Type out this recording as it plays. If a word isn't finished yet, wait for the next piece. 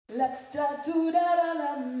La ta tu da da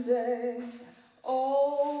lambe.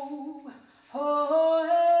 Oh, oh,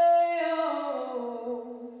 hey,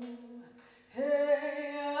 oh,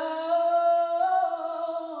 hey, oh,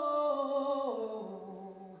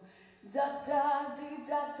 da da di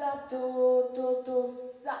da da do do do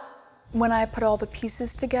sa. When I put all the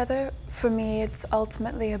pieces together, for me, it's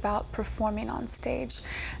ultimately about performing on stage.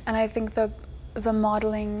 And I think the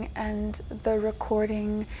modeling and the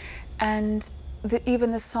recording and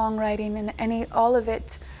even the songwriting and all of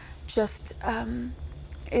it just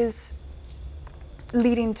is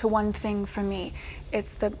leading to one thing for me.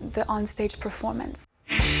 It's the onstage performance.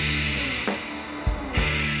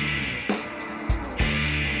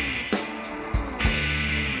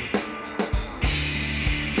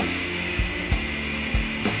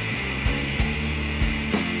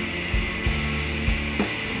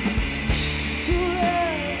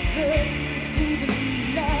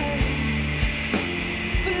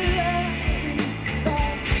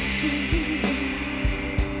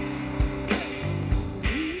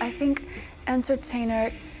 I think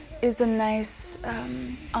entertainer is a nice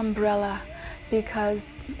umbrella,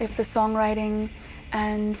 because if the songwriting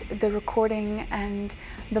and the recording and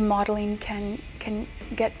the modeling can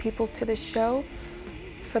get people to the show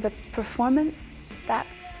for the performance,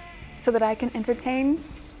 that's so that I can entertain.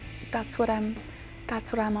 That's what I'm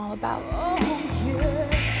all about. Oh, yeah.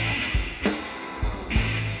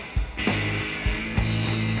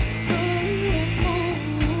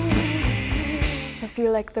 I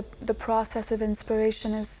feel like the process of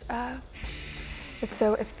inspiration is it's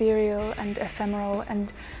so ethereal and ephemeral,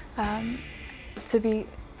 and to be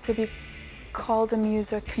called a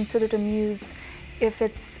muse or considered a muse, if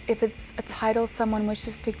it's a title someone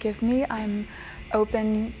wishes to give me, I'm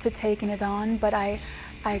open to taking it on, but I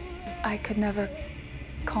could never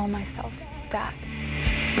call myself that.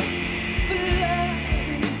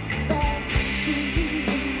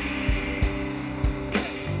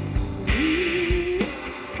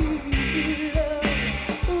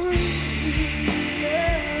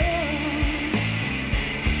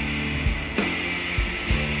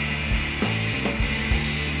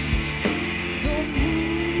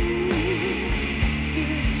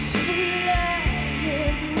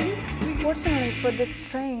 Fortunately for This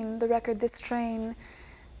Train, the record This Train,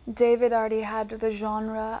 David already had the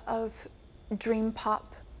genre of dream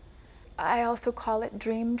pop. I also call it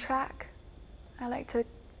dream track. I like to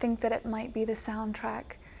think that it might be the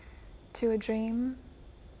soundtrack to a dream.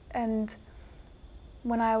 And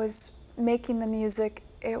when I was making the music,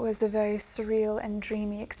 it was a very surreal and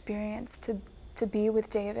dreamy experience to be with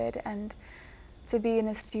David and to be in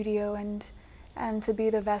a studio and to be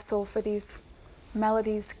the vessel for these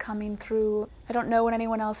melodies coming through. I don't know what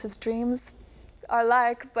anyone else's dreams are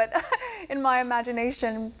like, but in my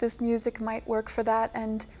imagination, this music might work for that.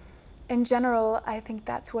 And in general, I think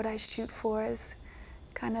that's what I shoot for, is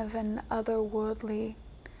kind of an otherworldly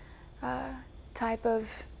type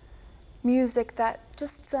of music that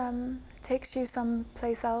just takes you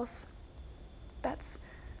someplace else. That's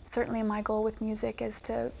certainly my goal with music, is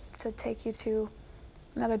to take you to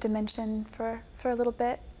another dimension for a little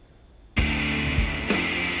bit.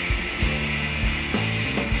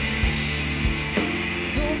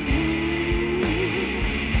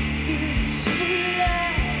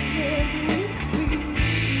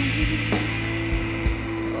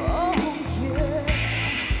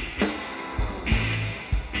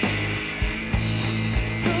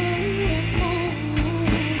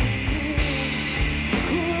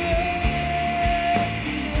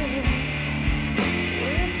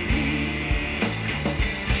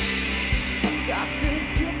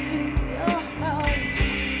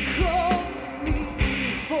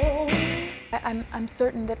 I'm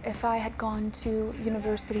certain that if I had gone to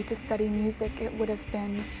university to study music, it would have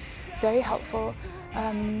been very helpful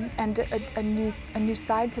and a new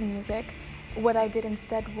side to music. What I did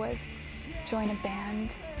instead was join a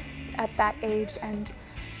band at that age and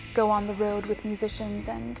go on the road with musicians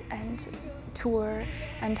and tour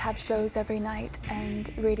and have shows every night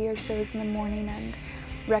and radio shows in the morning and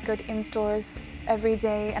record in stores every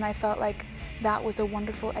day, and I felt like that was a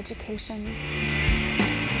wonderful education.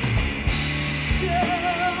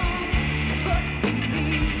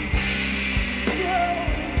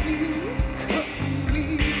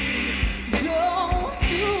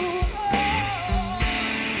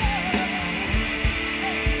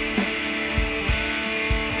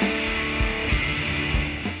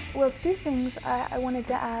 Well, two things I wanted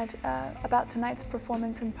to add about tonight's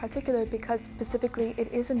performance in particular, because specifically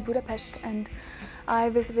it is in Budapest, and I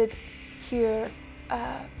visited here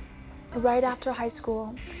right after high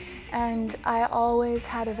school, and I always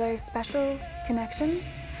had a very special connection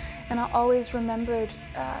And I always remembered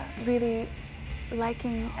really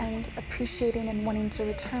liking and appreciating and wanting to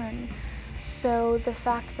return. So the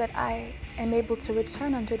fact that I am able to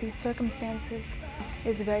return under these circumstances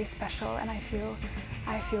is very special, and I feel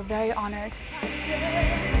very honored.